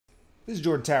This is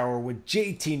Jordan Tower with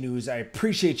JT News. I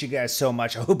appreciate you guys so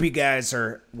much. I hope you guys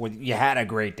you had a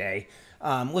great day.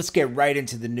 Let's get right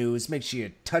into the news. Make sure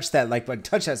you touch that like button,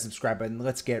 touch that subscribe button.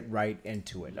 Let's get right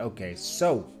into it. Okay,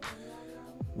 so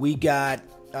we got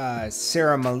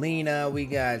Sarah Molina, we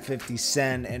got 50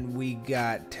 Cent, and we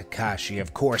got Tekashi.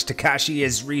 Of course, Tekashi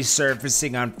is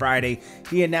resurfacing on Friday.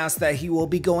 He announced that he will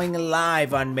be going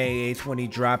live on May 8th when he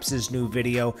drops his new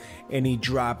video and he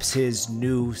drops his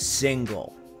new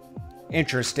single.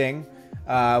 Interesting.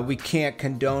 We can't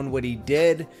condone what he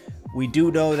did. We do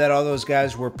know that all those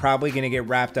guys were probably going to get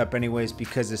wrapped up anyways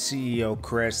because the CEO,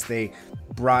 Chris, they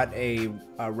brought a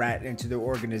rat into the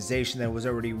organization that was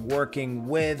already working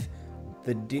with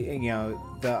the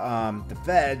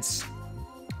feds,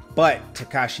 but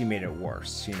Tekashi made it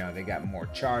worse. They got more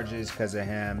charges because of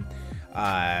him.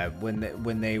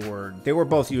 When they were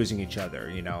both using each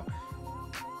other.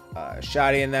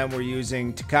 Shotty and them were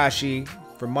using Tekashi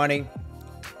for money.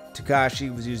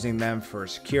 Tekashi was using them for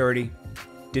security.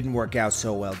 Didn't work out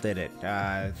so well, did it?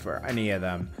 For any of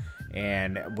them.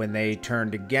 And when they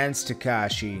turned against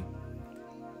Tekashi,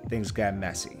 things got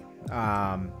messy.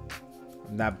 I'm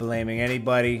not blaming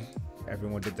anybody.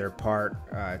 Everyone did their part.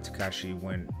 Tekashi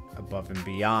went above and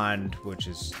beyond, which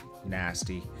is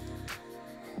nasty.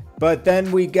 But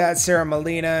then we got Sarah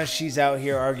Molina. She's out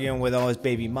here arguing with all his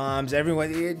baby moms.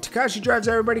 Tekashi drives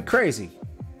everybody crazy.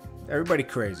 Everybody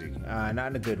crazy. Not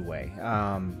in a good way.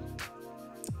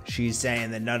 She's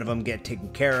saying that none of them get taken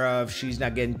care of. She's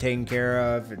not getting taken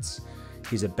care of.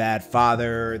 He's a bad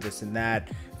father, this and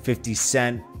that. 50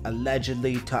 Cent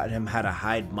allegedly taught him how to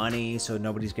hide money so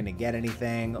nobody's going to get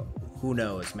anything. Who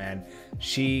knows, man?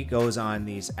 She goes on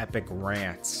these epic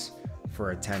rants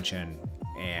for attention.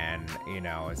 And,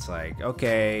 it's like,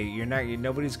 okay,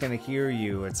 nobody's going to hear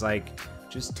you. It's like,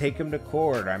 just take him to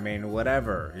court. I mean,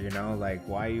 whatever, like,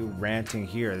 why are you ranting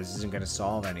here? This isn't going to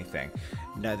solve anything.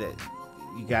 No, that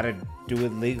you got to do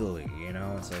it legally,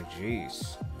 It's like,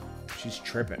 jeez, she's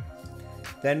tripping.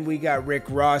 Then we got Rick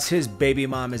Ross. His baby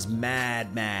mom is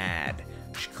mad.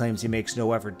 She claims he makes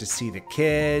no effort to see the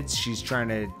kids. She's trying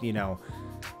to,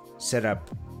 set up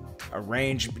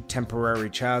temporary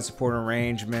child support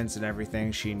arrangements and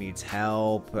everything. She needs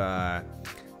help.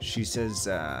 She says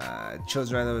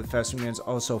children rather with foster parents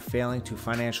also failing to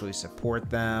financially support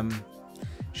them.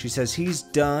 She says he's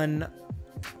done.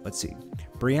 Let's see.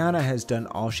 Brianna has done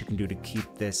all she can do to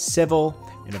keep this civil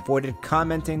and avoided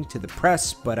commenting to the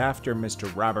press, but after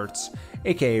Mr. Roberts,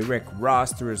 aka Rick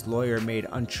Ross, through his lawyer, made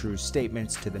untrue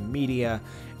statements to the media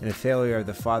and the failure of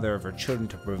the father of her children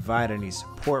to provide any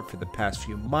support for the past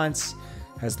few months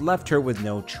has left her with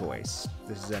no choice.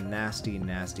 This is a nasty,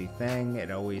 nasty thing.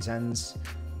 It always ends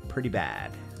pretty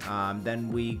bad.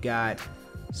 Then we got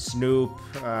Snoop.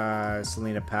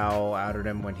 Selena Powell outed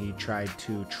him when he tried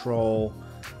to troll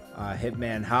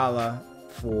Hitman Holla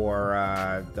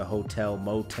for the hotel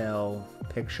motel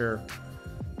picture,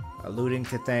 alluding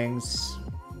to things.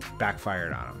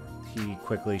 Backfired on him. He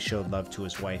quickly showed love to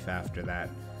his wife after that.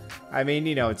 I mean,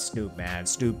 it's Snoop, man.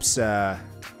 Snoop's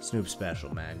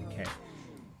special, man. You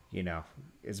can't,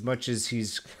 as much as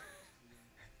he's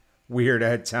weird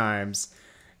at times,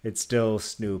 it's still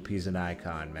Snoop. He's an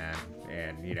icon, man.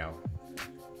 And,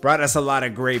 brought us a lot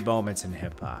of great moments in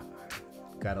hip-hop.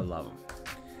 Gotta love him.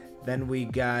 Then we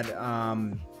got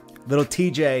Lil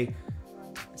Tjay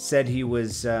said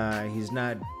he's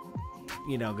not,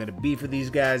 gonna beef with these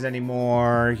guys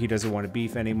anymore. He doesn't want to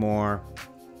beef anymore.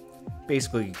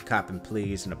 Basically, copping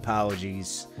pleas and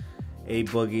apologies. A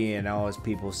Boogie and all his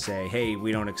people say, hey,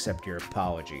 we don't accept your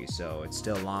apology. So it's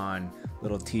still on.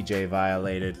 Lil Tjay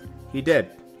violated. He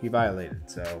did. He violated.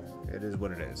 So it is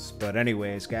what it is. But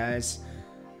anyways, guys,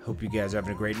 hope you guys are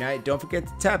having a great night. Don't forget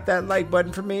to tap that like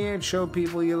button for me and show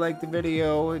people you like the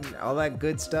video and all that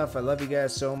good stuff. I love you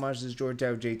guys so much. This is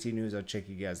JordanTower JT News. I'll check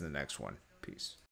you guys in the next one. Peace.